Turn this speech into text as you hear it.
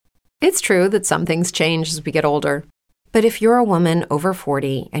It's true that some things change as we get older. But if you're a woman over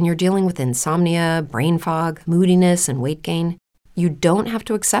 40 and you're dealing with insomnia, brain fog, moodiness, and weight gain, you don't have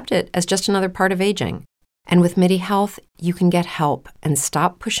to accept it as just another part of aging. And with MIDI Health, you can get help and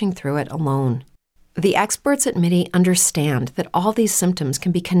stop pushing through it alone. The experts at MIDI understand that all these symptoms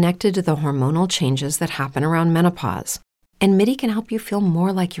can be connected to the hormonal changes that happen around menopause, and MIDI can help you feel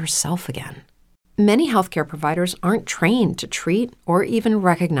more like yourself again. Many healthcare providers aren't trained to treat or even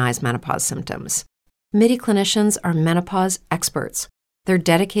recognize menopause symptoms. MIDI clinicians are menopause experts. They're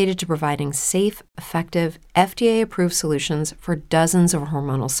dedicated to providing safe, effective, FDA-approved solutions for dozens of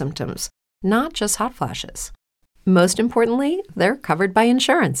hormonal symptoms, not just hot flashes. Most importantly, they're covered by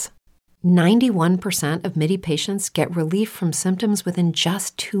insurance. 91% of MIDI patients get relief from symptoms within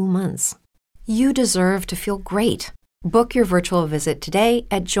just 2 months. You deserve to feel great. Book your virtual visit today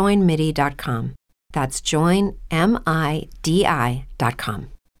at joinmidi.com. That's joinmidi.com.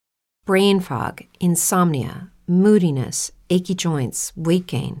 Brain fog, insomnia, moodiness, achy joints, weight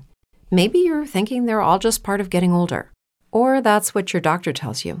gain. Maybe you're thinking they're all just part of getting older, or that's what your doctor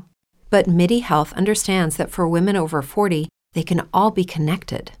tells you. But MIDI Health understands that for women over 40, they can all be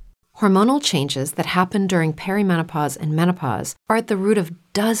connected. Hormonal changes that happen during perimenopause and menopause are at the root of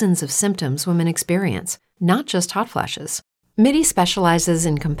dozens of symptoms women experience, not just hot flashes. MIDI specializes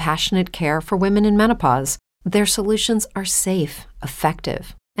in compassionate care for women in menopause. Their solutions are safe,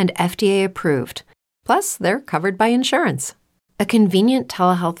 effective, and FDA approved. Plus, they're covered by insurance. A convenient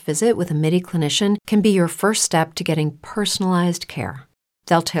telehealth visit with a MIDI clinician can be your first step to getting personalized care.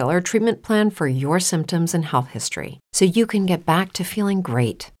 They'll tailor a treatment plan for your symptoms and health history so you can get back to feeling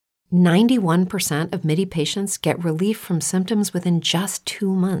great. 91% of MIDI patients get relief from symptoms within just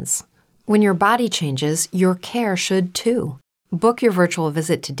 2 months. When your body changes, your care should too. Book your virtual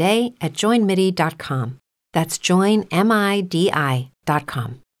visit today at joinmidi.com. That's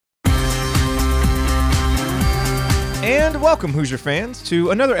joinmidi.com. And welcome, Hoosier fans,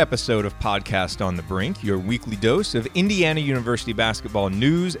 to another episode of Podcast on the Brink, your weekly dose of Indiana University basketball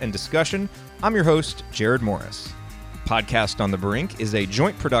news and discussion. I'm your host, Jared Morris. Podcast on the Brink is a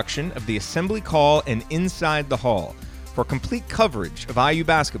joint production of the Assembly Call and Inside the Hall. For complete coverage of IU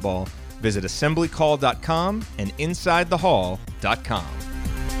basketball, visit assemblycall.com and insidethehall.com.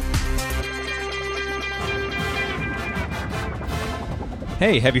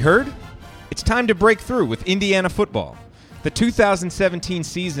 Hey, have you heard? It's time to break through with Indiana football. The 2017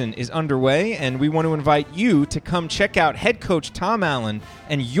 season is underway, and we want to invite you to come check out head coach Tom Allen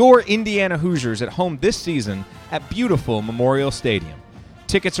and your Indiana Hoosiers at home this season at beautiful Memorial Stadium.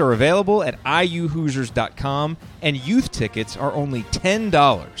 Tickets are available at iuhoosiers.com, and youth tickets are only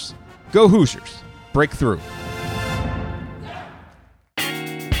 $10. Go Hoosiers. Break through.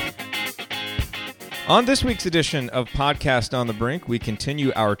 On this week's edition of Podcast on the Brink, we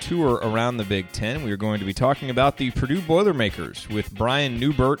continue our tour around the Big Ten. We are going to be talking about the Purdue Boilermakers with Brian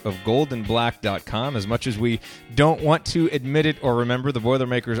Newbert of GoldenBlack.com. As much as we don't want to admit it or remember, the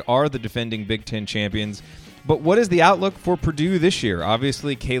Boilermakers are the defending Big Ten champions. But what is the outlook for Purdue this year?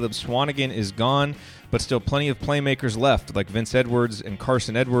 Obviously, Caleb Swanigan is gone, but still plenty of playmakers left, like Vince Edwards and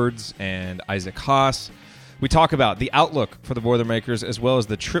Carson Edwards and Isaac Haas. We talk about the outlook for the Boilermakers as well as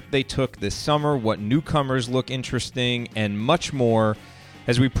the trip they took this summer, what newcomers look interesting, and much more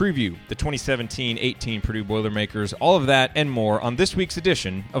as we preview the 2017-18 Purdue Boilermakers. All of that and more on this week's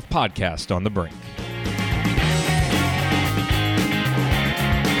edition of Podcast on the Brink.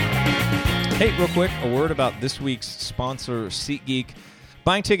 Hey, real quick, a word about this week's sponsor, SeatGeek.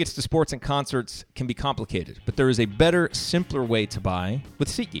 Buying tickets to sports and concerts can be complicated, but there is a better, simpler way to buy with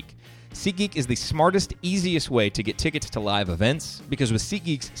SeatGeek. SeatGeek is the smartest, easiest way to get tickets to live events because with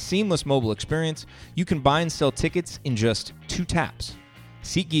SeatGeek's seamless mobile experience, you can buy and sell tickets in just 2 taps.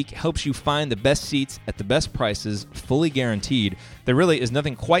 SeatGeek helps you find the best seats at the best prices, fully guaranteed. There really is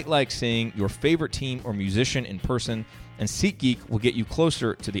nothing quite like seeing your favorite team or musician in person, and SeatGeek will get you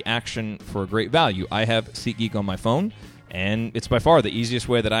closer to the action for a great value. I have SeatGeek on my phone, and it's by far the easiest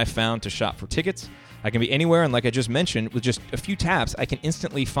way that I've found to shop for tickets. I can be anywhere, and like I just mentioned, with just a few taps, I can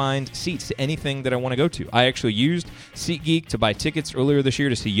instantly find seats to anything that I want to go to. I actually used SeatGeek to buy tickets earlier this year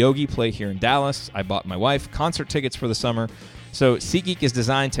to see Yogi play here in Dallas. I bought my wife concert tickets for the summer. So SeatGeek is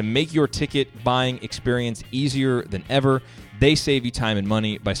designed to make your ticket buying experience easier than ever. They save you time and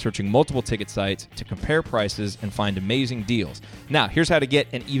money by searching multiple ticket sites to compare prices and find amazing deals. Now, here's how to get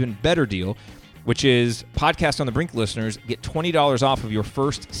an even better deal, which is Podcast on the Brink listeners get $20 off of your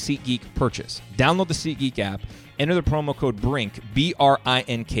first SeatGeek purchase. Download the SeatGeek app, enter the promo code BRINK,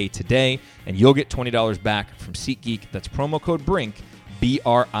 B-R-I-N-K today, and you'll get $20 back from SeatGeek. That's promo code BRINK,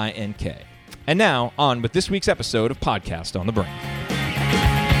 B-R-I-N-K. And now, on with this week's episode of Podcast on the Brink.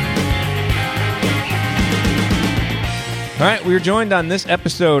 All right, we are joined on this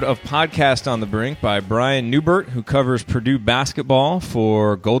episode of Podcast on the Brink by Brian Newbert, who covers Purdue basketball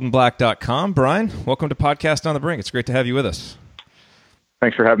for goldenblack.com. Brian, welcome to Podcast on the Brink. It's great to have you with us.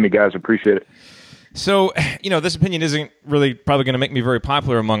 Thanks for having me, guys. Appreciate it. So, this opinion isn't really probably going to make me very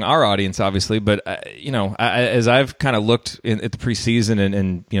popular among our audience, obviously, but, as I've kind of looked at the preseason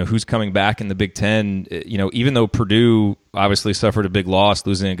and who's coming back in the Big Ten, even though Purdue obviously suffered a big loss,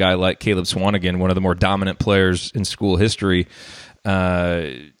 losing a guy like Caleb Swanigan, one of the more dominant players in school history,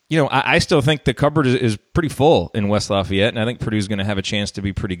 I still think the cupboard is pretty full in West Lafayette, and I think Purdue's going to have a chance to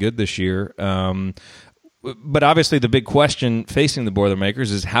be pretty good this year. But obviously the big question facing the Boilermakers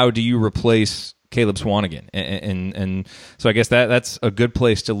is how do you replace Caleb Swanigan? And so I guess that's a good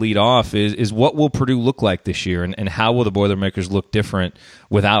place to lead off is what will Purdue look like this year, and how will the Boilermakers look different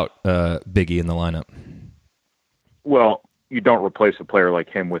without Biggie in the lineup? Well, you don't replace a player like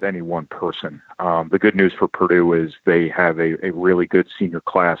him with any one person. The good news for Purdue is they have a really good senior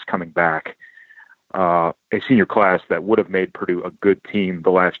class coming back, a senior class that would have made Purdue a good team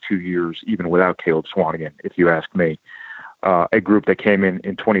the last 2 years, even without Caleb Swanigan, if you ask me. A group that came in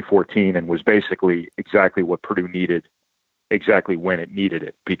 2014 and was basically exactly what Purdue needed, exactly when it needed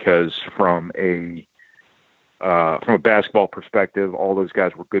it. Because from a basketball perspective, all those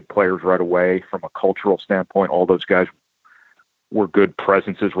guys were good players right away. From a cultural standpoint, all those guys were good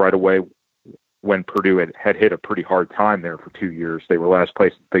presences right away. When Purdue had hit a pretty hard time there for 2 years, they were last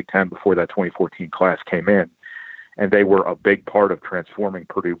place in the Big Ten before that 2014 class came in, and they were a big part of transforming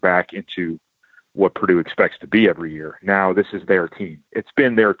Purdue back into what Purdue expects to be every year. Now, this is their team. It's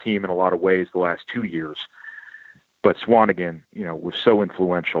been their team in a lot of ways the last 2 years. But Swanigan, was so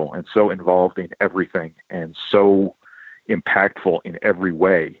influential and so involved in everything and so impactful in every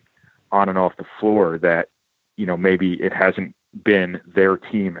way on and off the floor that, maybe it hasn't been their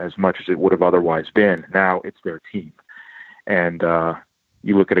team as much as it would have otherwise been. Now it's their team. And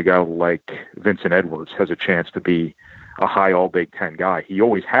you look at a guy like Vincent Edwards has a chance to be a high all Big Ten guy. He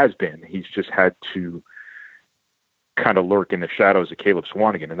always has been. He's just had to kind of lurk in the shadows of Caleb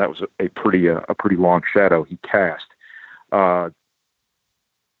Swanigan, and that was a pretty long shadow he cast.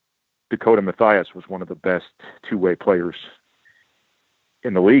 Dakota Mathias was one of the best two-way players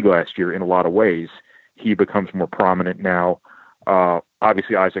in the league last year in a lot of ways. He becomes more prominent now.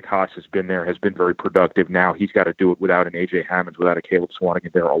 Obviously, Isaac Haas has been there, has been very productive. Now he's got to do it without an A.J. Hammonds, without a Caleb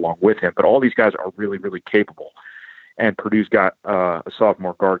Swanigan there along with him. But all these guys are really, really capable. And Purdue's got a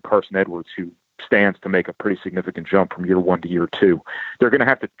sophomore guard, Carson Edwards, who stands to make a pretty significant jump from year one to year two. They're going to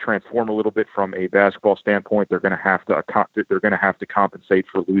have to transform a little bit from a basketball standpoint. They're going to have to compensate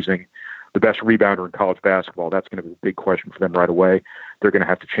for losing the best rebounder in college basketball. That's going to be a big question for them right away. They're going to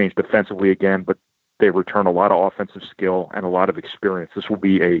have to change defensively again, but they return a lot of offensive skill and a lot of experience. This will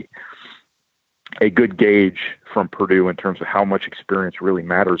be a good gauge from Purdue in terms of how much experience really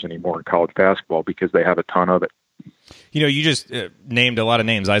matters anymore in college basketball, because they have a ton of it. You just named a lot of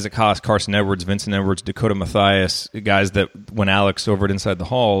names: Isaac Haas, Carson Edwards, Vincent Edwards, Dakota Mathias, guys that when Alex over at Inside the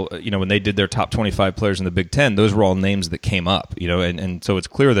Hall, when they did their top 25 players in the Big Ten, those were all names that came up, and so it's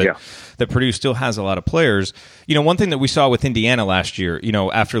clear that, that Purdue still has a lot of players. One thing that we saw with Indiana last year,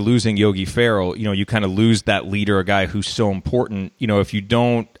 after losing Yogi Ferrell, you kind of lose that leader, a guy who's so important. If you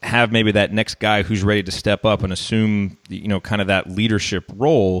don't have maybe that next guy who's ready to step up and assume, kind of that leadership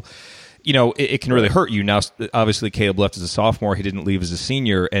role, it can really hurt you. Now, obviously, Caleb left as a sophomore. He didn't leave as a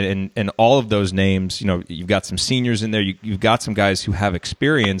senior. And all of those names, you've got some seniors in there. You've got some guys who have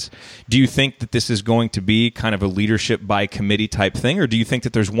experience. Do you think that this is going to be kind of a leadership by committee type thing? Or do you think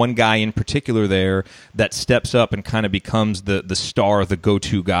that there's one guy in particular there that steps up and kind of becomes the star, the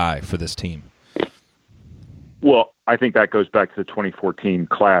go-to guy for this team? Well, I think that goes back to the 2014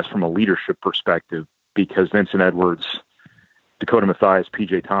 class from a leadership perspective, because Vincent Edwards, Dakota Mathias,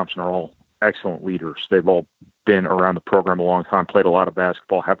 P.J. Thompson are all excellent leaders. They've all been around the program a long time, played a lot of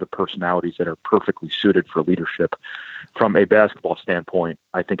basketball, have the personalities that are perfectly suited for leadership. From a basketball standpoint,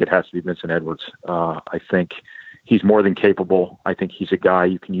 I think it has to be Vincent Edwards. I think he's more than capable. I think he's a guy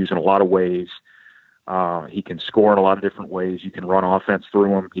you can use in a lot of ways. He can score in a lot of different ways. You can run offense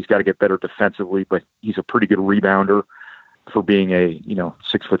through him. He's got to get better defensively, but he's a pretty good rebounder for being a 6'7",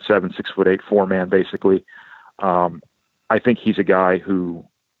 6'8", four-man basically. I think he's a guy who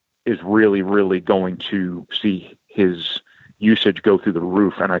is really, really going to see his usage go through the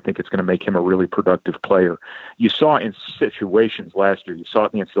roof, and I think it's going to make him a really productive player. You saw in situations last year. You saw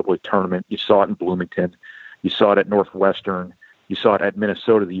it in the NCAA tournament. You saw it in Bloomington. You saw it at Northwestern. You saw it at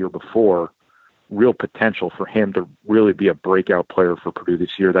Minnesota the year before. Real potential for him to really be a breakout player for Purdue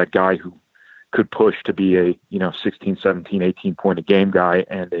this year, that guy who could push to be a 16, 17, 18-point-a-game guy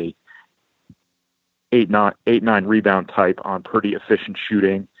and a 8, 9 rebound type on pretty efficient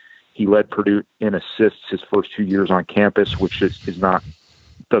shooting. He led Purdue in assists his first 2 years on campus, which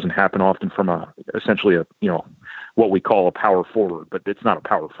doesn't happen often from essentially what we call a power forward, but it's not a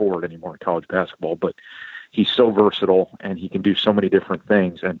power forward anymore in college basketball. But he's so versatile and he can do so many different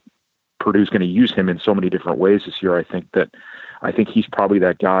things, and Purdue's going to use him in so many different ways this year. I think he's probably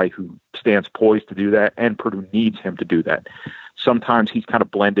that guy who stands poised to do that, and Purdue needs him to do that. Sometimes he's kind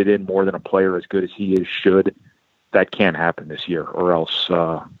of blended in more than a player as good as he is should. That can't happen this year, or else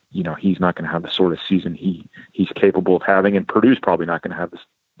he's not going to have the sort of season he's capable of having, and Purdue's probably not going to have the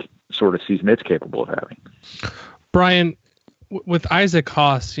sort of season it's capable of having. Brian, with Isaac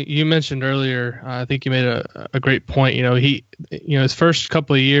Haas, you mentioned earlier, I think you made a great point. His first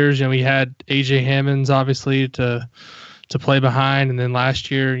couple of years, he had AJ Hammonds obviously to play behind, and then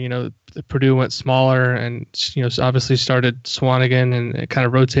last year, Purdue went smaller and obviously started Swanigan, and it kind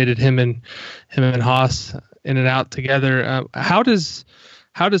of rotated him and Haas in and out together. How does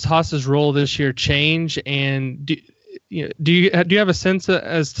Haas's role this year change, and do you have a sense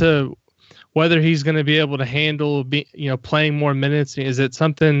as to whether he's going to be able to handle playing more minutes? Is it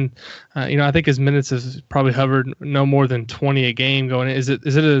something, I think his minutes has probably hovered no more than 20 a game going. Is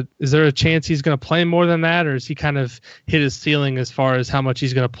there a chance he's going to play more than that, or is he kind of hit his ceiling as far as how much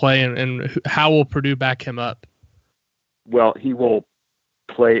he's going to play, and how will Purdue back him up? Well, he will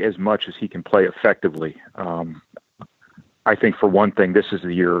play as much as he can play effectively. I think for one thing, this is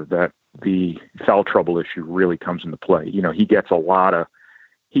the year that the foul trouble issue really comes into play. He gets a lot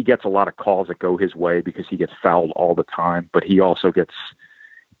of calls that go his way because he gets fouled all the time, but he also gets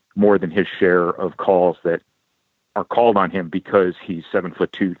more than his share of calls that are called on him because he's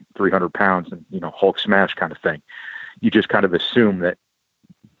 7'2", 300 pounds, and Hulk smash kind of thing. You just kind of assume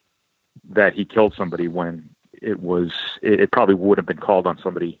that he killed somebody when it probably would have been called on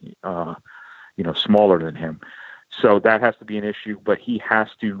somebody smaller than him. So that has to be an issue, but he has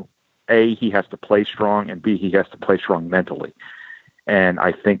to play strong, and B, he has to play strong mentally. And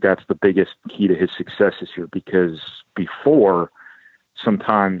I think that's the biggest key to his success this year, because before,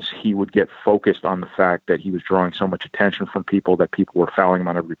 sometimes he would get focused on the fact that he was drawing so much attention from people that people were fouling him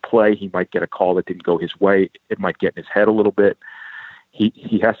on every play. He might get a call that didn't go his way. It might get in his head a little bit.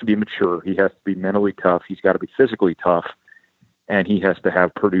 He has to be mature. He has to be mentally tough. He's got to be physically tough. And he has to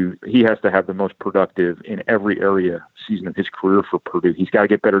have the most productive in every area season of his career for Purdue. He's got to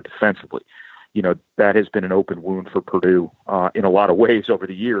get better defensively. That has been an open wound for Purdue in a lot of ways over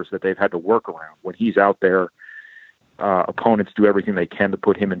the years that they've had to work around. When he's out there, opponents do everything they can to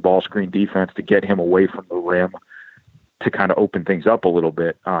put him in ball screen defense, to get him away from the rim, to kind of open things up a little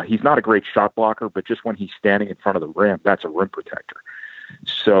bit. He's not a great shot blocker, but just when he's standing in front of the rim, that's a rim protector.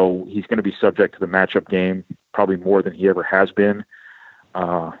 So he's going to be subject to the matchup game probably more than he ever has been.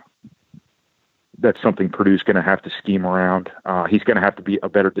 That's something Purdue's going to have to scheme around. He's going to have to be a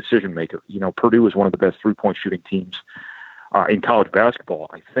better decision maker. Purdue was one of the best 3-point shooting teams in college basketball,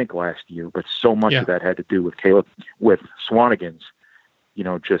 I think, last year, but so much of that had to do with Swanigan's,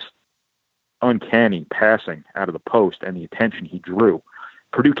 just uncanny passing out of the post and the attention he drew.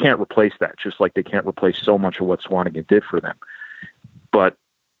 Purdue can't replace that, just like they can't replace so much of what Swanigan did for them. But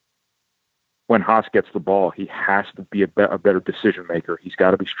when Haas gets the ball, he has to be a better decision maker. He's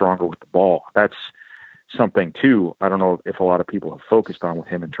got to be stronger with the ball. That's something too. I don't know if a lot of people have focused on with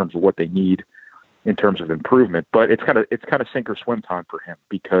him in terms of what they need in terms of improvement, but it's kind of sink or swim time for him,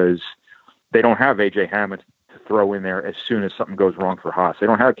 because they don't have AJ Hammond to throw in there as soon as something goes wrong for Haas. They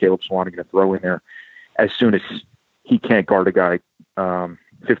don't have Caleb Swanigan to throw in there as soon as he can't guard a guy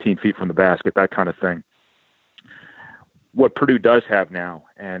 15 feet from the basket, that kind of thing. What Purdue does have now,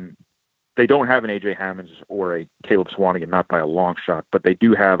 and they don't have an AJ Hammonds or a Caleb Swanigan, not by a long shot, but they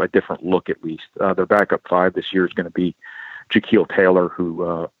do have a different look at least. Their backup 5 this year is going to be Jaquil Taylor,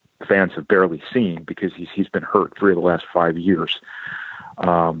 who fans have barely seen because he's been hurt 3 of the last 5 years.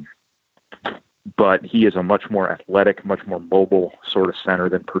 But he is a much more athletic, much more mobile sort of center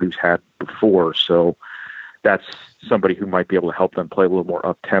than Purdue's had before. So that's somebody who might be able to help them play a little more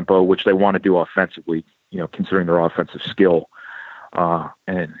up-tempo, which they want to do offensively, considering their offensive skill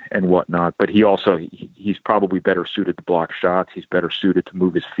and whatnot. But he's probably better suited to block shots. He's better suited to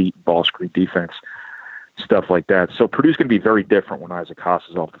move his feet, ball screen defense, stuff like that. So Purdue's going to be very different when Isaac Haas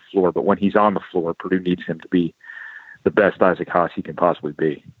is off the floor. But when he's on the floor, Purdue needs him to be the best Isaac Haas he can possibly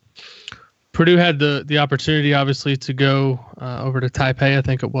be. Purdue had the opportunity, obviously, to go over to Taipei, I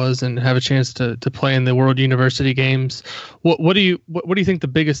think it was, and have a chance to play in the World University Games. What do you think the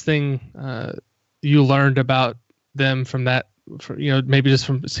biggest thing you learned about them from that maybe just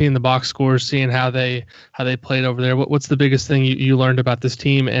from seeing the box scores, seeing how they played over there? What's the biggest thing you learned about this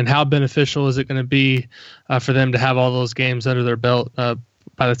team, and how beneficial is it going to be for them to have all those games under their belt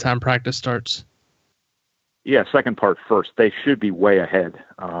by the time practice starts? Yeah, second part first. They should be way ahead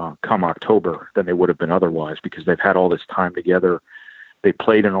come October than they would have been otherwise, because they've had all this time together. They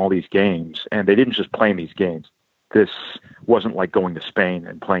played in all these games, and they didn't just play in these games. This wasn't like going to Spain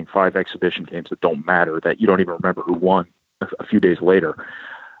and playing 5 exhibition games that don't matter, that you don't even remember who won a few days later,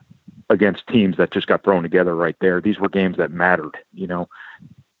 against teams that just got thrown together right there. These were games that mattered.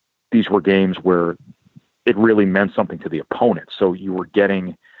 These were games where it really meant something to the opponent. So you were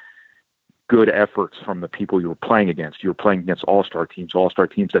getting good efforts from the people you were playing against. You were playing against all-star teams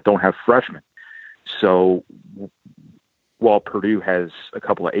that don't have freshmen. So while Purdue has a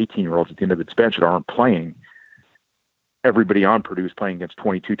couple of 18-year-olds at the end of its bench that aren't playing, everybody on Purdue is playing against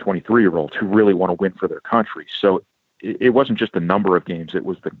 22, 23-year-olds who really want to win for their country. So it wasn't just the number of games. It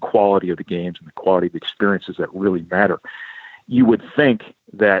was the quality of the games and the quality of the experiences that really matter. You would think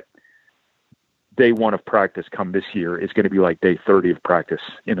that day 1 of practice come this year is going to be like day 30 of practice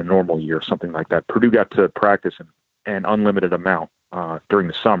in a normal year, something like that. Purdue got to practice an unlimited amount during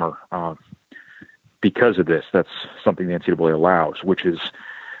the summer because of this. That's something the NCAA allows, which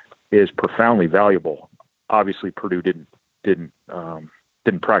is profoundly valuable. Obviously, Purdue didn't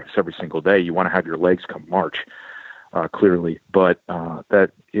practice every single day. You want to have your legs come March, clearly, but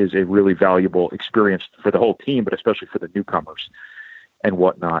that is a really valuable experience for the whole team, but especially for the newcomers and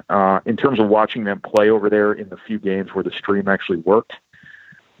whatnot. In terms of watching them play over there in the few games where the stream actually worked,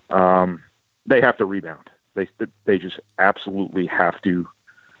 they have to rebound. They just absolutely have to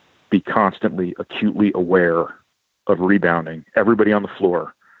be constantly, acutely aware of rebounding, everybody on the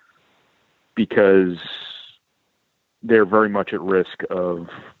floor, because they're very much at risk of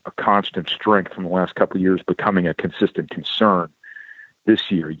a constant strength from the last couple of years becoming a consistent concern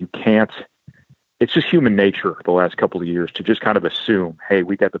this year. It's just human nature the last couple of years to just kind of assume, hey,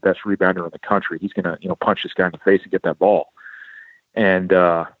 we got the best rebounder in the country. He's going to, punch this guy in the face and get that ball. And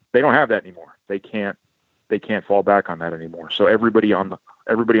they don't have that anymore. They can't fall back on that anymore. So everybody on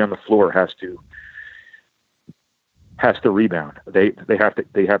the floor has to rebound. They have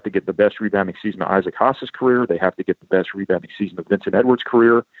to get the best rebounding season of Isaac Haas's career. They have to get the best rebounding season of Vincent Edwards'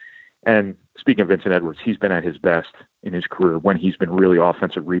 career. And speaking of Vincent Edwards, he's been at his best in his career when he's been really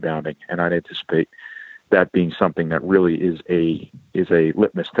offensive rebounding, and I'd anticipate that being something that really is a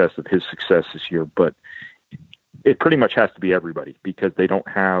litmus test of his success this year. But it pretty much has to be everybody, because they don't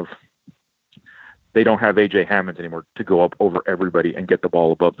have A.J. Hammonds anymore to go up over everybody and get the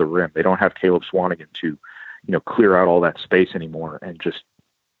ball above the rim. They don't have Caleb Swanigan to clear out all that space anymore and just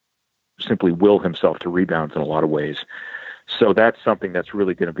simply will himself to rebounds in a lot of ways. So that's something that's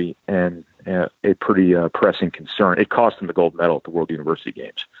really going to be a pretty pressing concern. It cost them the gold medal at the World University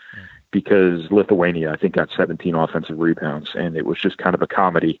Games because Lithuania, I think, got 17 offensive rebounds, and it was just kind of a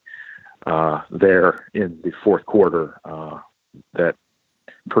comedy there in the fourth quarter that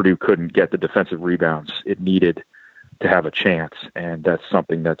Purdue couldn't get the defensive rebounds it needed to have a chance, and that's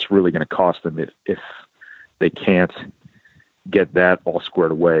something that's really going to cost them if they can't get that all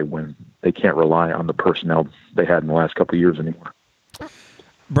squared away when they can't rely on the personnel they had in the last couple of years anymore.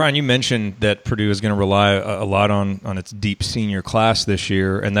 Brian, you mentioned that Purdue is going to rely a lot on its deep senior class this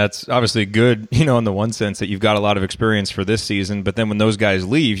year, and that's obviously good, in the one sense that you've got a lot of experience for this season, but then when those guys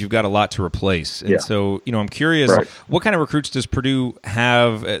leave, you've got a lot to replace. And so, I'm curious, right, what kind of recruits does Purdue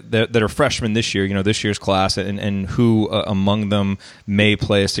have that are freshmen this year, this year's class, and who among them may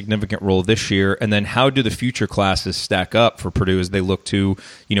play a significant role this year? And then how do the future classes stack up for Purdue as they look to,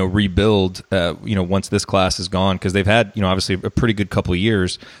 rebuild, once this class is gone? Because they've had, obviously a pretty good couple of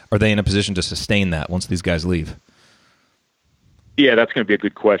years. Are they in a position to sustain that once these guys leave? Yeah, that's going to be a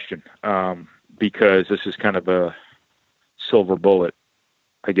good question because this is kind of a silver bullet,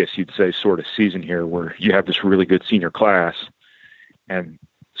 I guess you'd say, sort of season here where you have this really good senior class and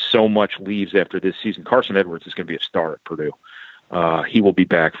so much leaves after this season. Carson Edwards is going to be a star at Purdue. He will be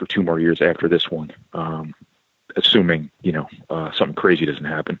back for 2 more years after this one, assuming, something crazy doesn't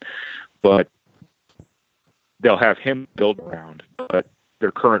happen. But they'll have him build around, but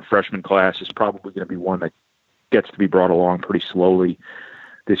their current freshman class is probably going to be one that gets to be brought along pretty slowly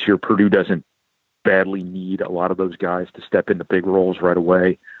this year. Purdue doesn't badly need a lot of those guys to step into big roles right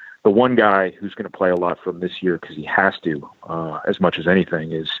away. The one guy who's going to play a lot from this year because he has to, as much as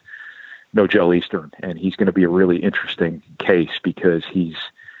anything, is Nojel Eastern, and he's going to be a really interesting case because he's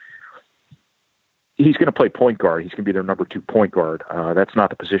going to play point guard. He's going to be their number 2 point guard. That's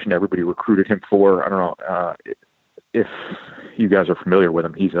not the position everybody recruited him for. I don't know if you guys are familiar with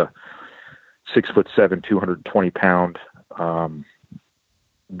him. He's a 6'7", 220-pound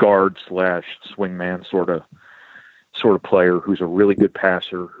guard / swingman sort of player who's a really good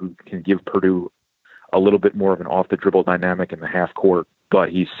passer who can give Purdue a little bit more of an off the dribble dynamic in the half court. But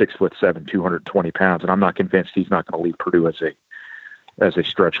he's 6'7", 220 pounds, and I'm not convinced he's not going to lead Purdue as a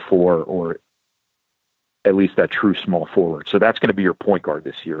stretch four or at least that true small forward. So that's going to be your point guard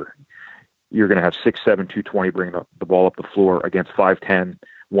this year. You're going to have 6'7", 220 bringing the ball up the floor against 5'10",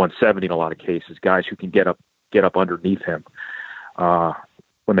 170 in a lot of cases, guys who can get up underneath him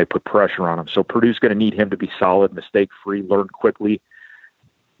when they put pressure on him. So Purdue's going to need him to be solid, mistake-free, learn quickly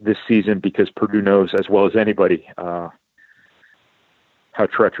this season, because Purdue knows as well as anybody how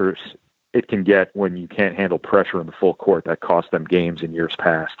treacherous it can get when you can't handle pressure in the full court. That cost them games in years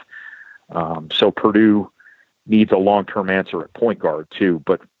past. So Purdue needs a long-term answer at point guard too,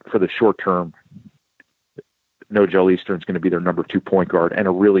 but for the short term, Nojel Eastern's going to be their number 2 point guard and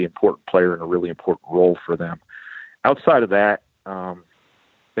a really important player and a really important role for them. Outside of that,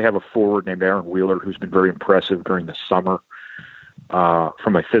 they have a forward named Aaron Wheeler who's been very impressive during the summer.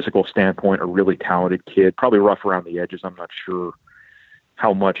 From a physical standpoint, a really talented kid, probably rough around the edges. I'm not sure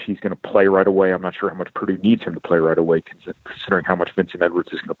how much he's going to play right away. I'm not sure how much Purdue needs him to play right away, considering how much Vincent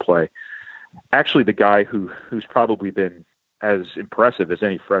Edwards is going to play. Actually, the guy who's probably been as impressive as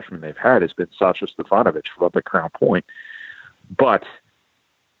any freshman they've had has been Sasha Stefanovic up at Crown Point. But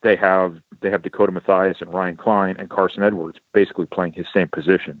they have Dakota Mathias and Ryan Klein and Carson Edwards basically playing his same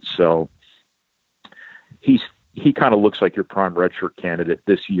position. So he kind of looks like your prime redshirt candidate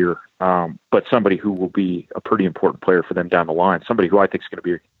this year, but somebody who will be a pretty important player for them down the line. Somebody who I think is going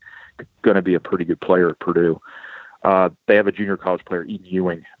to be a pretty good player at Purdue. They have a junior college player, Eden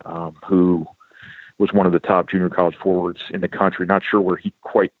Ewing, who was one of the top junior college forwards in the country. Not sure where he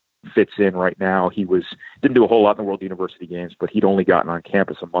quite fits in right now. He didn't do a whole lot in the World University Games, but he'd only gotten on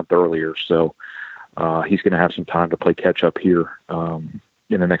campus a month earlier, so he's going to have some time to play catch up here in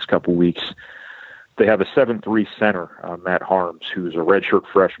the next couple weeks. They have a 7'3" center, Matt Harms, who's a redshirt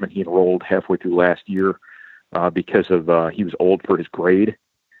freshman. He enrolled halfway through last year because he was old for his grade.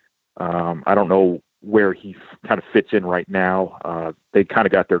 I don't know where he kind of fits in right now. They kind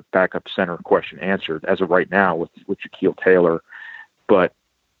of got their backup center question answered as of right now with Shaquille Taylor, but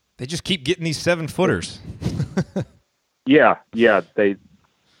they just keep getting these 7-footers. Yeah, they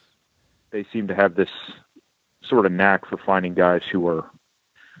seem to have this sort of knack for finding guys who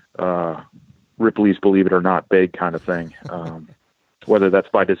are Ripley's Believe It or Not big kind of thing. Whether that's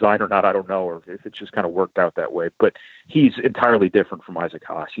by design or not, I don't know, or if it's just kind of worked out that way. But he's entirely different from Isaac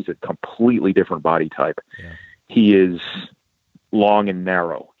Haas. He's a completely different body type. Yeah. He is long and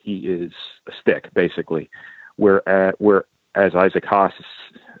narrow. He is a stick, basically. Whereas Isaac Haas is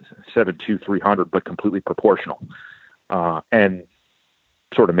 7'2", 300, but completely proportional and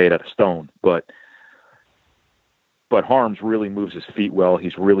sort of made out of stone. But Harms really moves his feet well.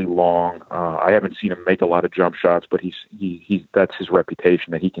 He's really long. I haven't seen him make a lot of jump shots, but that's his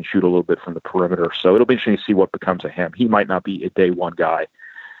reputation, that he can shoot a little bit from the perimeter. So it'll be interesting to see what becomes of him. He might not be a day one guy.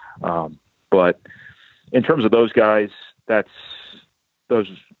 But in terms of those guys, those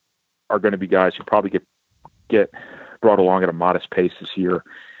are going to be guys who probably get brought along at a modest pace this year.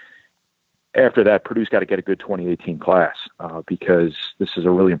 After that, Purdue's got to get a good 2018 class because this is a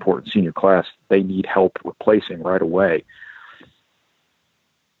really important senior class. They need help replacing right away.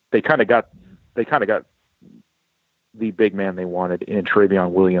 They kind of got the big man they wanted in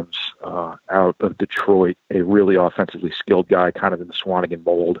Travion Williams out of Detroit, a really offensively skilled guy, kind of in the Swanigan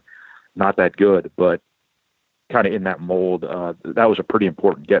mold. Not that good, but kind of in that mold. That was a pretty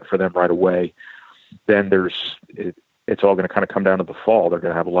important get for them right away. Then it's all going to kind of come down to the fall. They're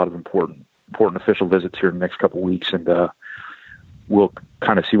going to have a lot of important official visits here in the next couple of weeks, and we'll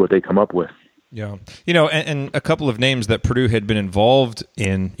kind of see what they come up with. Yeah. And a couple of names that Purdue had been involved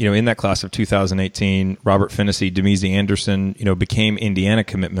in, in that class of 2018, Robert Finnessy, Demezi Anderson, became Indiana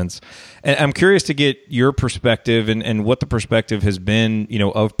commitments. And I'm curious to get your perspective and what the perspective has been,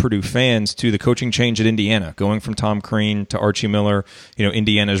 of Purdue fans to the coaching change at Indiana, going from Tom Crean to Archie Miller,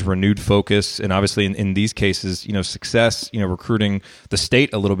 Indiana's renewed focus. And obviously in these cases, success, recruiting the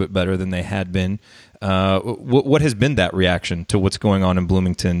state a little bit better than they had been. What has been that reaction to what's going on in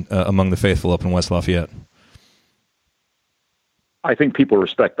Bloomington among the faithful up in West Lafayette? I think people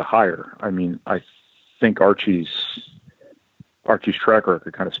respect the hire. I mean, I think Archie's track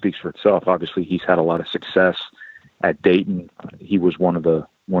record kind of speaks for itself. Obviously, he's had a lot of success at Dayton. He was one of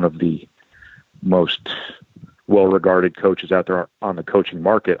the most well-regarded coaches out there on the coaching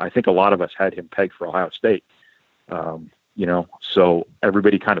market. I think a lot of us had him pegged for Ohio State. So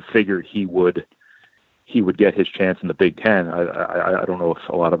everybody kind of figured he would get his chance in the Big Ten. I don't know if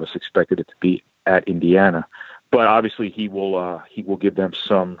a lot of us expected it to be at Indiana, but obviously he will give them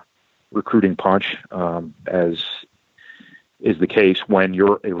some recruiting punch, as is the case when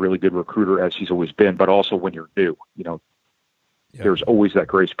you're a really good recruiter, as he's always been, but also when you're new. There's always that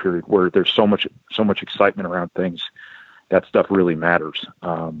grace period where there's so much excitement around things. That stuff really matters.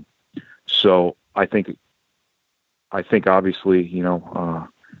 So I think obviously,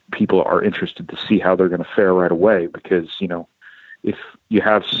 people are interested to see how they're going to fare right away, because, if you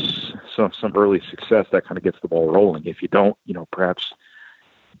have some early success, that kind of gets the ball rolling. If you don't, perhaps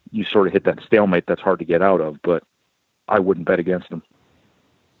you sort of hit that stalemate that's hard to get out of, but I wouldn't bet against them.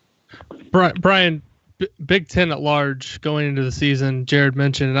 Brian, Big Ten at large going into the season, Jared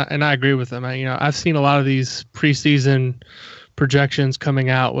mentioned, and I agree with him. I've seen a lot of these preseason projections coming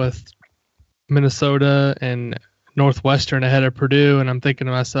out with Minnesota and Northwestern ahead of Purdue, and I'm thinking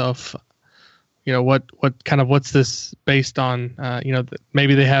to myself, what's this based on?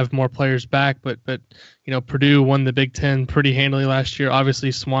 Maybe they have more players back, but Purdue won the Big Ten pretty handily last year. Obviously,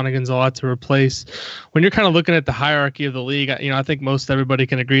 Swanigan's a lot to replace. When you're kind of looking at the hierarchy of the league, I think most everybody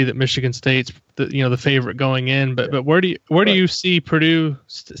can agree that Michigan State's the favorite going in. But where do you see Purdue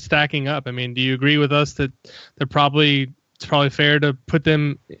stacking up? I mean, do you agree with us that it's probably fair to put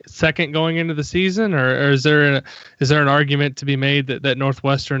them second going into the season, or is there an argument to be made that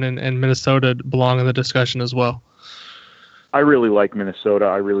Northwestern and Minnesota belong in the discussion as well? I really like Minnesota.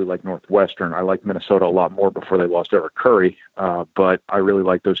 I really like Northwestern. I like Minnesota a lot more before they lost Eric Curry, but I really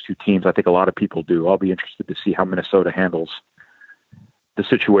like those two teams. I think a lot of people do. I'll be interested to see how Minnesota handles the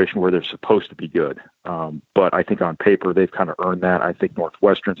situation where they're supposed to be good. But I think on paper, they've kind of earned that. I think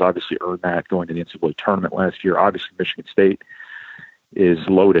Northwestern's obviously earned that going to the NCAA tournament last year. Obviously, Michigan State is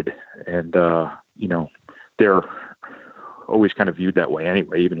loaded, and, they're always kind of viewed that way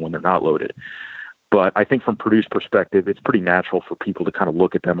anyway, even when they're not loaded. But I think from Purdue's perspective, it's pretty natural for people to kind of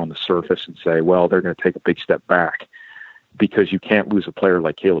look at them on the surface and say, well, they're going to take a big step back, because you can't lose a player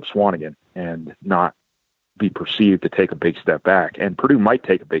like Caleb Swanigan and not be perceived to take a big step back. And Purdue might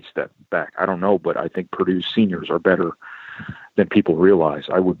take a big step back. I don't know, but I think Purdue's seniors are better than people realize.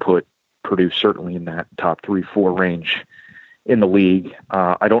 I would put Purdue certainly in that top 3-4 range in the league.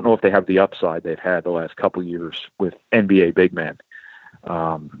 I don't know if they have the upside they've had the last couple of years with NBA big men.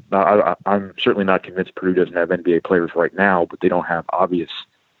 I'm certainly not convinced Purdue doesn't have NBA players right now, but they don't have obvious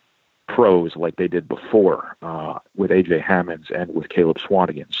pros like they did before with A.J. Hammonds and with Caleb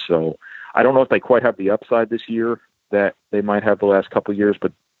Swanigan. So I don't know if they quite have the upside this year that they might have the last couple of years,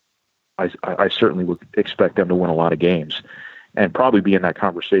 but I certainly would expect them to win a lot of games and probably be in that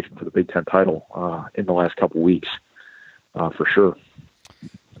conversation for the Big Ten title in the last couple of weeks for sure.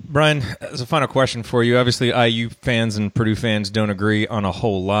 Brian, as a final question for you, obviously IU fans and Purdue fans don't agree on a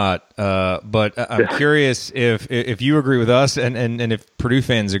whole lot, but I'm curious if you agree with us and if Purdue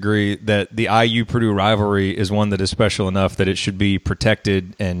fans agree that the IU-Purdue rivalry is one that is special enough that it should be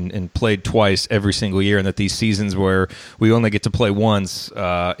protected and played twice every single year, and that these seasons where we only get to play once,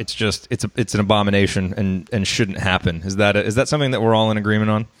 it's an abomination and shouldn't happen. Is that something that we're all in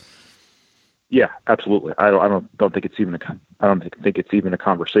agreement on? Yeah, absolutely. I don't think it's even a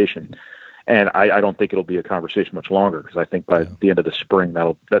conversation, and I don't think it'll be a conversation much longer, because I think by the end of the spring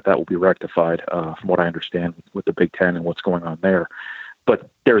that will be rectified, from what I understand with the Big Ten and what's going on there. But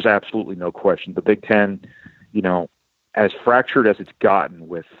there's absolutely no question the Big Ten, as fractured as it's gotten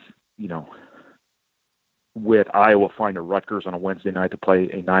with Iowa flying to Rutgers on a Wednesday night to play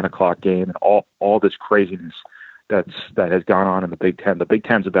a 9:00 game and all this craziness that has gone on in the Big Ten. The Big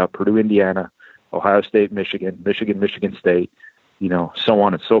Ten's about Purdue, Indiana, Ohio State, Michigan State, so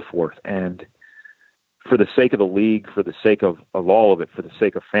on and so forth. And for the sake of the league, for the sake of all of it, for the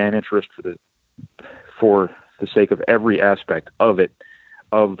sake of fan interest, for the sake of every aspect of it,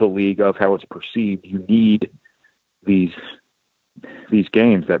 of the league, of how it's perceived, you need these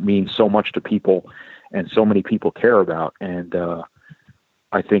games that mean so much to people and so many people care about. And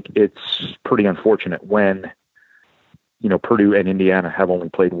I think it's pretty unfortunate when Purdue and Indiana have only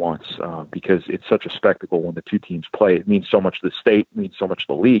played once, because it's such a spectacle when the two teams play. It means so much to the state, it means so much to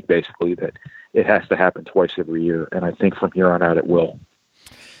the league, basically, that it has to happen twice every year. And I think from here on out it will.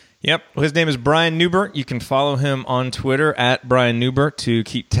 Yep. Well, his name is Brian Neubert. You can follow him on Twitter at Brian Neubert to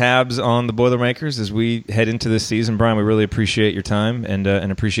keep tabs on the Boilermakers as we head into this season. Brian, we really appreciate your time and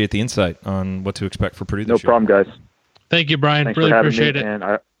appreciate the insight on what to expect for Purdue this year. No problem, guys. Thank you, Brian. Thanks really for having appreciate me, it. And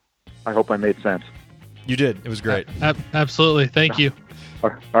I hope I made sense. You did. It was great. Absolutely. Thank you.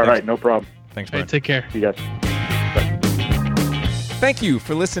 All right. No problem. Thanks, Brian. Hey, take care. See you guys. Thank you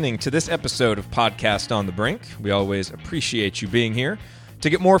for listening to this episode of Podcast on the Brink. We always appreciate you being here. To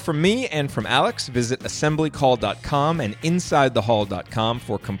get more from me and from Alex, visit assemblycall.com and insidethehall.com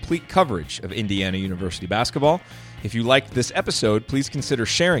for complete coverage of Indiana University basketball. If you liked this episode, please consider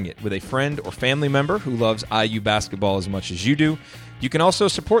sharing it with a friend or family member who loves IU basketball as much as you do. You can also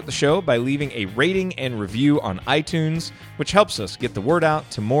support the show by leaving a rating and review on iTunes, which helps us get the word out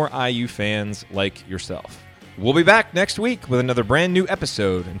to more IU fans like yourself. We'll be back next week with another brand new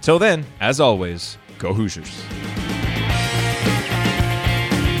episode. Until then, as always, go Hoosiers.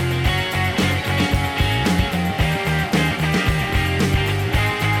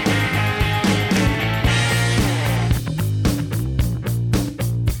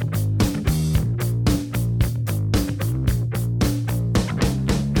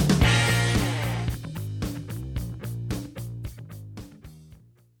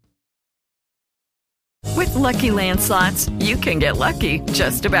 With Lucky Land Slots, you can get lucky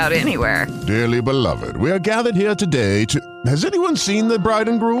just about anywhere. Dearly beloved, we are gathered here today to... Has anyone seen the bride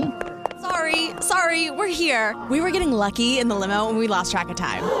and groom? Sorry, we're here. We were getting lucky in the limo and we lost track of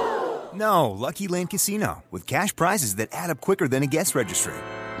time. No, Lucky Land Casino, with cash prizes that add up quicker than a guest registry.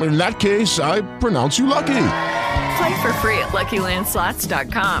 In that case, I pronounce you lucky. Play for free at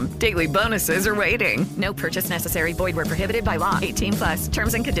LuckyLandSlots.com. Daily bonuses are waiting. No purchase necessary. Void where prohibited by law. 18+.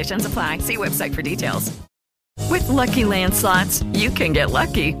 Terms and conditions apply. See website for details. With Lucky Land Slots, you can get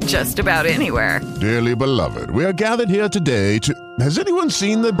lucky just about anywhere. Dearly beloved, we are gathered here today to... Has anyone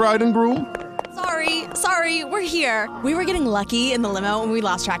seen the bride and groom? Sorry, we're here. We were getting lucky in the limo and we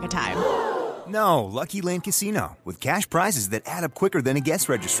lost track of time. No, Lucky Land Casino, with cash prizes that add up quicker than a guest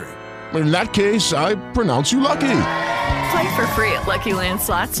registry. In that case, I pronounce you lucky. Play for free at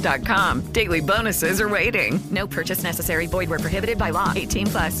LuckyLandSlots.com. Daily bonuses are waiting. No purchase necessary. Void where prohibited by law.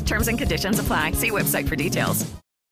 18+. Terms and conditions apply. See website for details.